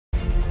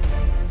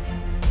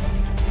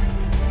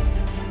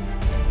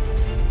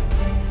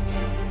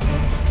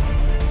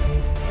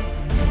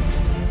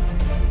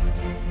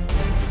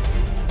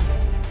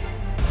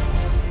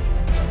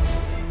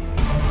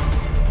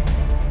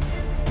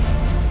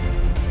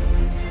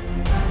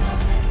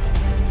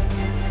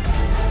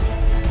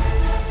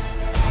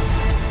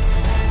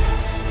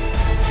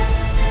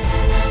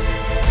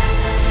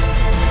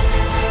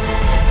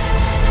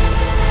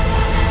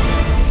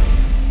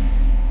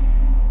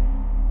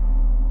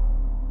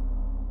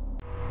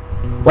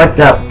What's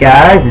up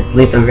guys,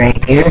 it's rAne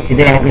here.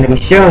 Today I'm going to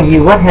be showing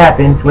you what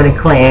happens when a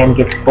clan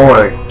gets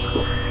bored.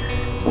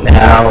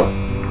 Now,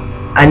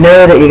 I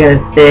know that you're going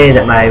to say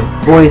that my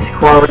voice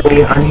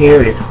quality on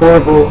here is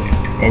horrible,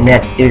 and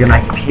that's due to my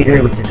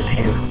computer, which is a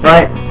pain in the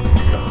butt,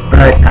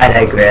 but I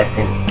digress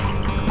and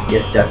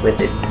get stuck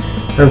with it.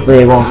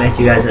 Hopefully it won't mess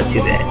you guys up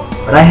too bad.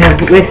 But I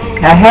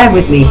have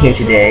with me here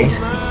today,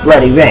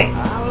 rAne.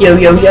 Yo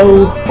yo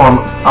yo!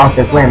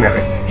 Also clan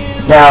member.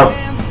 Now,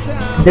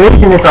 the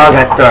reason this all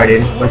got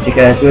started was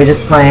because we were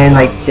just playing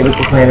like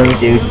typical clan members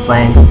do, just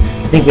playing.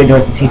 I think we were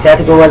doing some team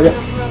tactical, was it?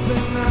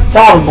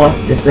 Probably.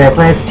 Just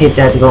playing some team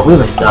tactical. We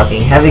were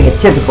stalking, having a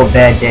typical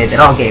bad day that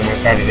all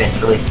gamers have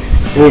eventually.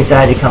 So we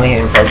decided to come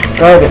here and play some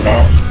target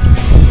match.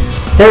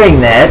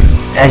 During that,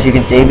 as you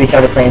can see, we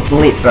started playing some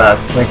leapfrog,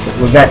 which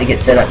we're about to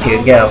get set up here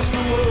and go.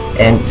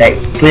 And that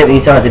clip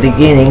you saw at the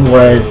beginning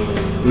was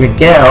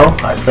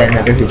REGGEL, our clan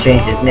member who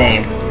changed his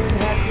name.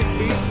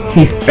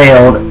 He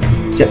failed.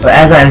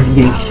 As I was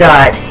getting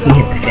shot, he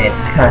hit the fence.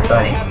 It's kind of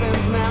funny.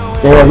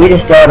 So we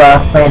just started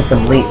off playing some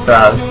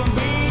leapfrog.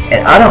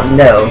 And I don't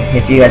know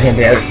if you guys can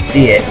be able to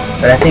see it,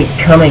 but I think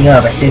coming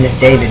up, as soon as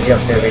David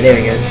jumps over, there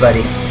he goes,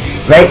 buddy.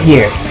 Right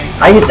here,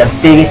 I get the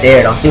biggest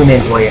air, and I'll zoom in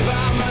for you.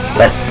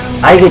 But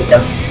I get the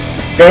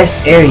best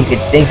air you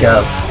could think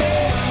of.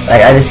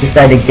 Like, I just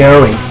decided to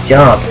go and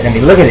jump, and I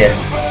mean, look at this.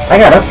 I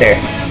got up there.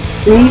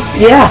 See?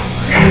 Yeah.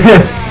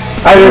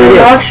 I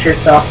really lost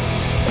yourself.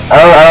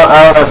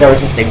 I don't know if that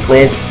was just a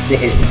glitch,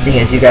 seeing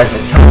as you guys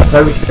were talking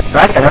over, but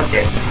I got up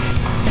there.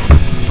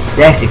 It's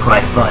actually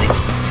quite funny.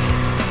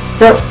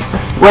 So,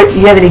 do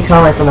you have any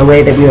comments on the way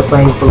that we were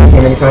playing for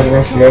him and Target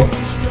yesterday?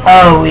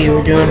 Oh, we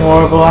were doing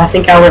horrible. I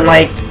think I went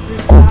like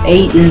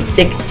 8 and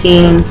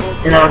 16,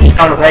 and I was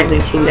just on a regular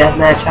team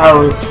deathmatch. I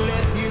was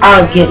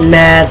getting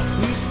mad.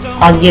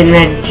 I was getting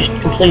ready to just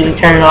completely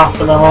turn it off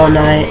for the whole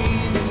night.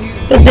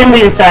 But then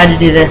we decided to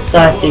do this, so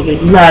I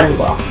figured you might as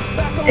well.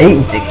 8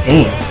 and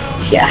 16?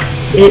 Yeah,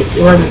 it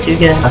wasn't too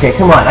good. Okay,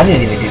 come on, I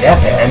didn't even do that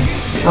bad.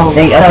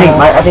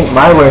 I think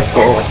my worst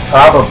score was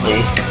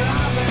probably, if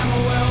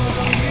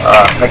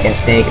I can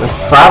think, it was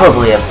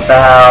probably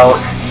about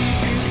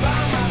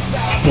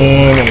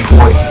 10 and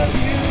 14.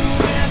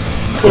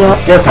 Yeah.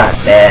 Still kind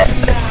of bad,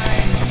 but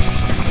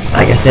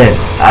like I said,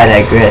 I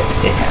digress.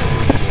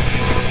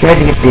 As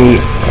you can see,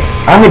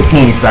 I'm in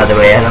teams, by the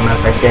way. I don't know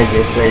if I said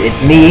this, but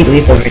it's me,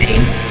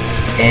 rAne,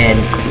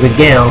 and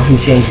REGGEL, who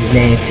changed his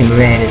name to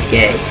Moran, is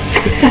gay.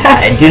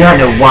 I do not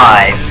know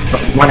why,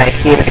 but when I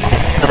hear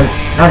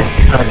not his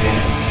cousin,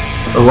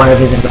 but one of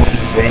his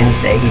friends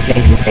say he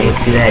changed his name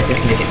to that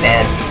just to make it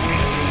mad,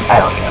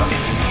 I don't know.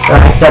 So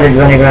I started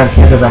running around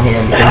circles on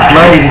him because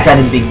Marty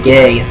decided to be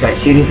gay and start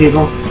shooting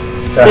people.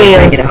 So I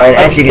was making it hard,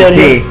 as you can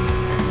see.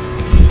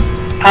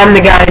 I'm the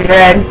guy in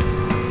red.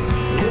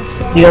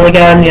 The only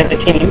guy on the other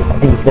team. I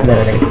think he's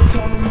better than me.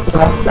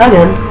 Well, I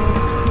didn't.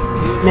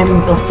 Made me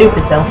feel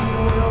stupid though.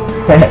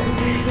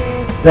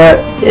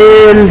 But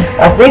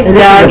I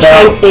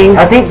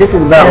think this is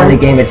about when the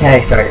game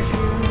attack started.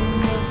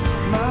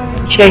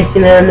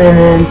 Chasing him, and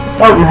then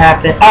something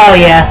happened. Oh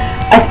yeah,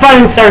 I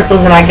spun in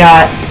circles and I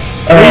got.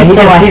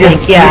 He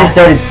just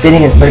started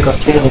spinning in circles,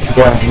 shooting his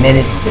gun, and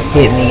then it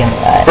hit me in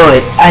the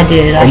foot. I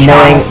did. And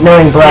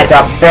knowing Black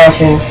Ops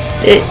fashion,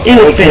 it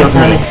was pretty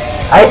funny.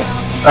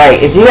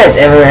 If you guys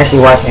ever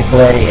actually watch me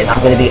play, and I'm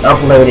gonna be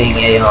uploading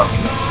a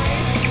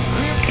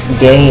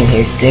game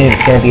here soon.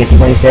 It's gonna be a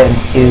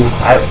 27-2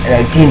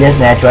 team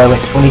deathmatch where I went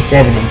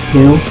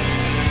 27-2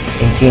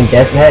 in team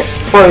deathmatch.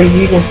 What were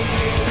you using?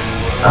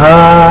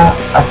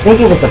 I think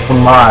it was a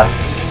FAMAS,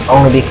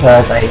 only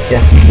because I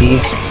just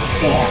received.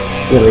 Yeah.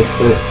 Really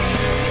cool.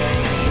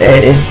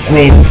 I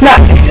mean,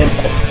 not too good,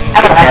 but I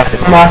don't have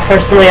FAMAS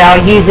personally.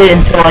 I'll use it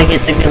until I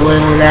get the good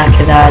loot, and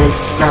after that,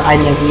 I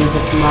never use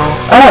it FAMAS.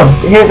 Oh,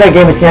 here's that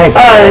game attack.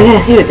 Oh,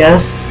 yeah, here it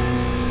goes.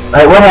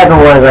 Like, what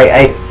happened was,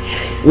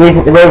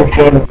 the way this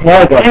game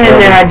attack got started. And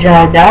then I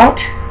jogged out.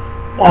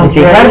 How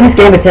did this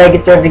game attack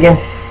get started again?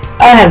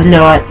 I have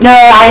no idea. No,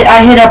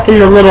 I hit up in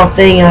the little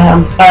thing and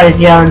I started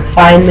yelling,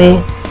 "Find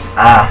me!"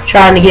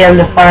 Trying to get them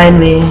to find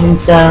me, and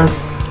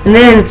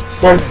then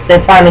once they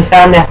finally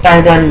found me, I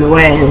started running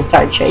away and they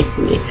started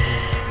chasing me.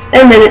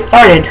 And then it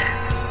started.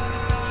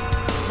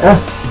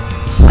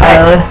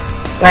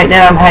 Right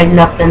now I'm hiding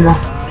up in the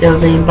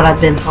building, but I've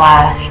been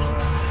flashed.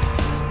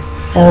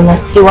 So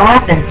let's see what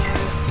happens.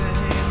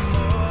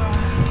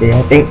 Yeah,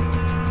 I did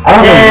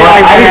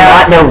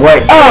not know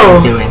what he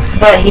was doing.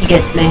 But he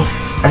gets me.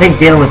 I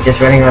think Dylan was just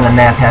running around the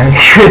map having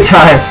a good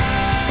time.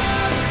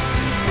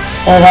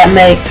 So that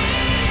makes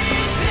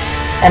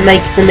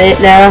them it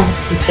now.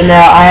 And so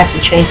now I have to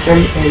chase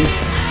them, and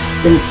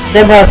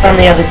they're both on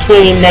the other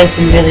team.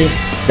 Nathan really.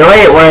 The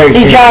way it works.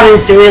 His job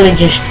is to really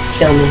just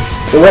kill me.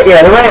 The way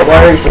it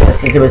works is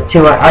since it was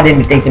I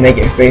didn't think to make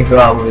it free for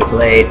all when we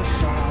played,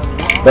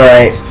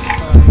 but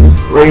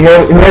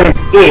whoever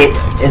it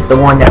is the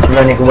one that's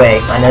running away.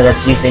 I know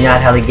that's usually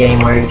not how the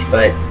game works,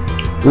 but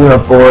we were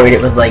bored.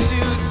 It was like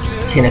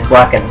 10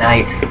 o'clock at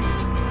night,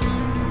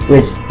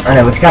 which I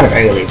know it's kind of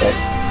early, but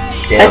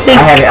still,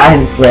 I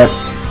hadn't slept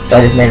So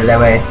I just made it that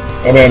way.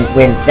 And then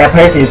when that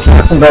person who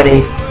killed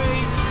somebody,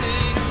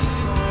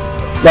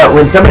 no,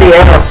 when somebody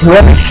else,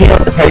 whoever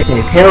killed the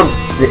person who killed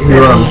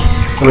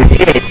who was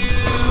it,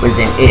 was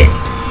in it.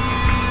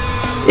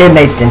 It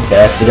made sense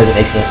to us. It doesn't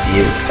make sense to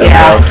you. So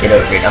yeah. Get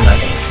over it. I'm not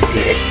gonna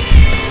repeat it.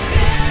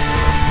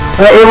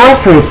 But it was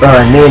pretty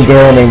fun. Me and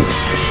Dylan and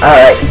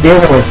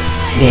Dylan was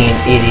being an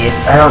idiot.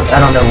 I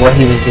don't know what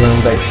he was doing,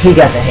 but he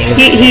got the hang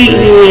of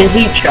it.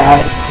 He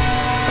tried.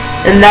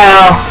 And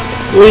now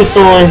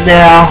Lethal is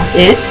now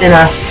it, and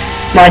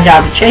my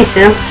job to chase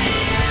him.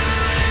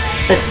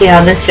 Let's see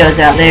how this goes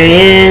out. There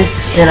he is,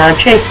 and I'm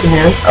chasing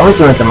him. I was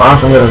doing some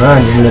awesome little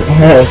runs in the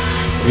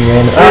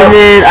and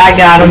then I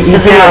got him.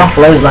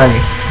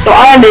 So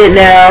I'm it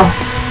now,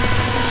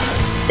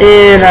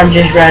 and I'm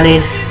just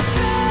running.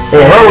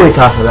 Yeah, what were we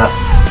talking about?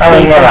 Oh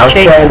yeah, I was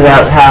talking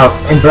about how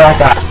in Black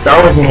Ops, it's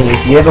always me,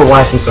 if you ever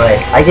watch me play,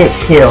 I get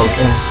killed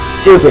in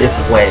stupidest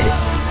ways.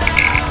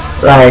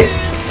 Like,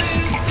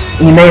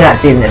 you may not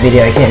see it in that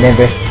video, I can't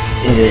remember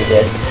who did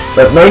this.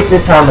 But most of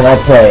the time when I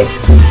play,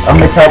 I'm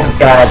the type of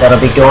guy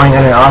that'll be going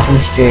on an awesome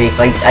streak.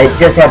 Like, I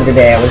just happened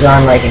today, I was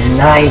on like a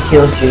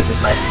 9-kill streak with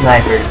my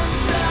sniper.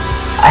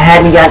 I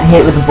hadn't gotten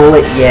hit with a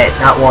bullet yet,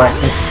 not once.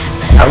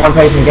 Not one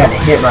person got a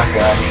hit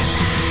marker on me.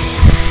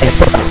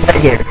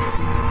 Right here,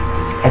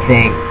 I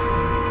think,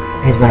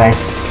 is when I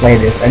played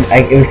this.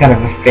 It was kind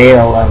of a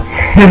fail of...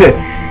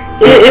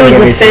 it was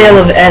a fail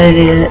of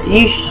editing it.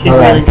 You should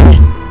really do it.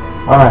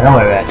 Hold on, don't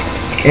worry about it.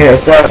 Here,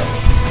 so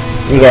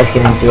you guys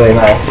can enjoy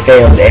my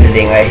failed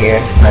editing right here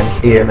on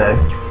studio mode.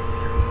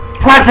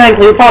 Quite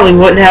frankly, we probably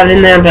wouldn't have it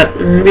in there, but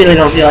we really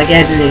don't feel like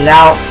editing it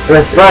out. It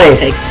was funny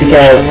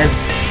because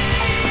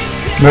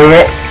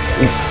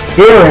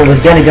Dylan was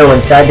going to go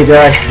inside the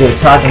garage because we were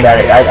talking about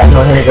it. I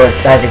told him to go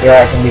inside the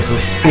garage and we were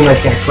pretty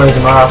much going to close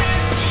him off,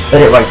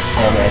 but it worked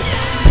so much.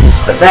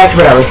 But back to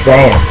what I was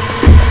saying.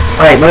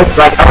 Alright, I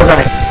was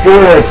on a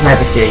good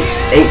sniper streak.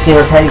 8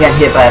 kills, hadn't got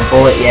hit by a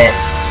bullet yet.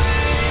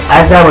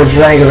 As I was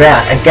running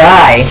around, a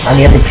guy on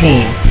the other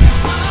team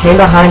came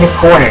behind a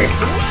corner,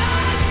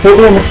 hit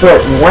me in the foot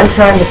one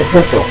time with a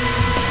pistol.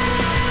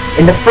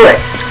 In the foot.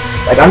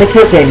 Like on the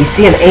kill cam, you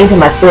see him aim to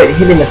my foot,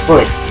 hit me in the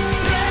foot.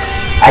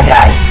 I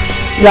died.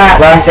 Last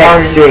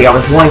streak, I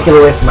was 1 kill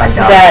away from my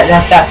dog.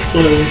 That's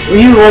scheme. Were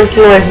you 1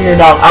 kill away from your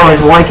dog? I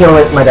was 1 kill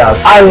away from my dog.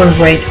 I would have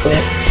rage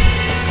quit.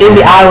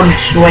 Maybe I would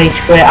have rage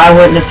quit. I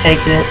wouldn't have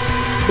taken it.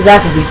 Because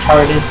that's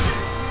retarded.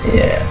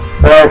 Yeah.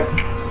 But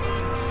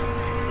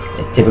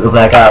it's typical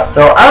Black Ops.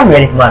 So I'm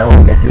ready for my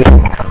own this week.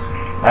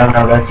 I don't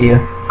know about you.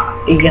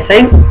 You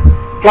think?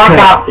 Black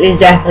Ops is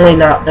definitely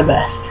not the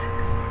best.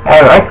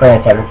 Our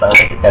clan's having fun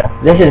with it though.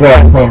 This is where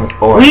I'm playing with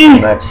four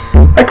pretty much.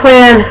 Our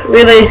clan,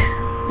 really,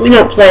 we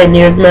don't play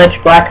near as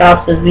much Black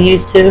Ops as we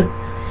used to.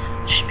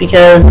 Just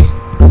because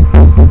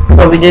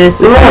what we do is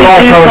we do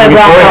play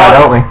Black Ops,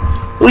 don't we?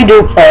 We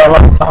do play a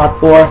lot of COD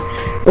 4.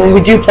 When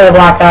we do play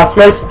Black Ops,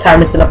 most of the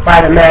time it's in a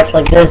private match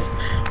like this,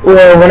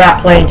 where we're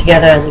not playing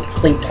together as a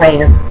complete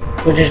clan.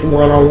 We're just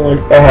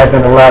one-on-one. There have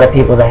been a lot of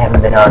people that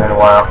haven't been on in a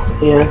while.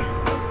 Yeah.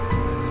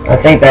 I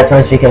think that's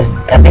mostly because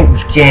I think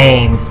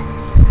James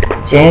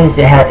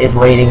is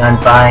waiting on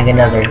buying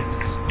another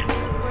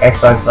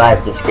Xbox Live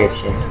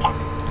subscription.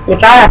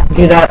 Which I have to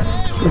do that.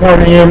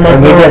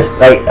 And we just,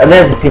 like,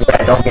 there's just people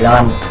that don't get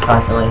on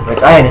constantly,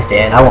 which I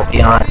understand. I won't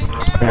be on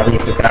when I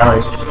leave for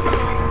college.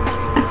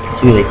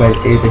 It's really quite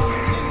stupid.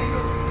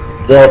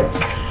 But,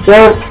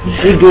 so,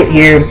 we get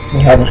here,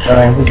 we're having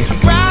fun.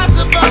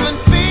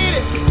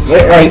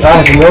 Like,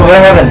 honestly, we're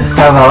having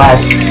kind of a lot.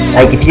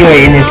 Like, if you were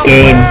in this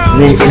game,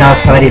 and all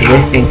somebody's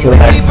listening to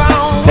us,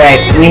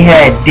 like, we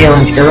had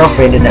Dylan's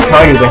girlfriend in the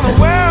party with us.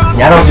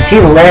 And I don't know, she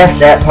left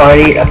that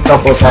party a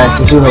couple of times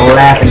because we were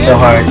laughing so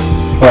hard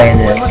playing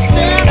this.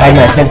 I had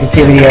my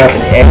sensitivity up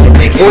and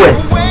everything. It was...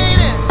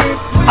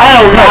 I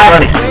don't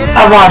know.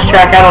 I've lost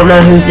track. I don't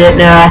know who's it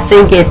now. I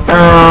think it's,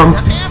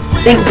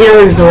 I think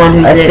Dylan's the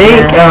one who's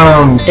it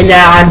now. And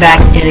now I'm back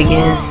in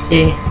again.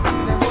 See.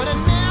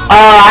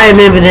 Oh, I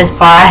remember this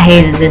part. I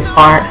hated this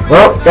part.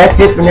 Well, that's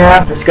it for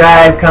now.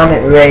 Subscribe,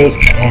 comment, rate,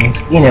 and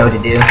you know what to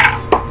do.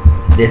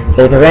 This is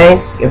coRe.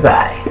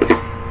 Goodbye.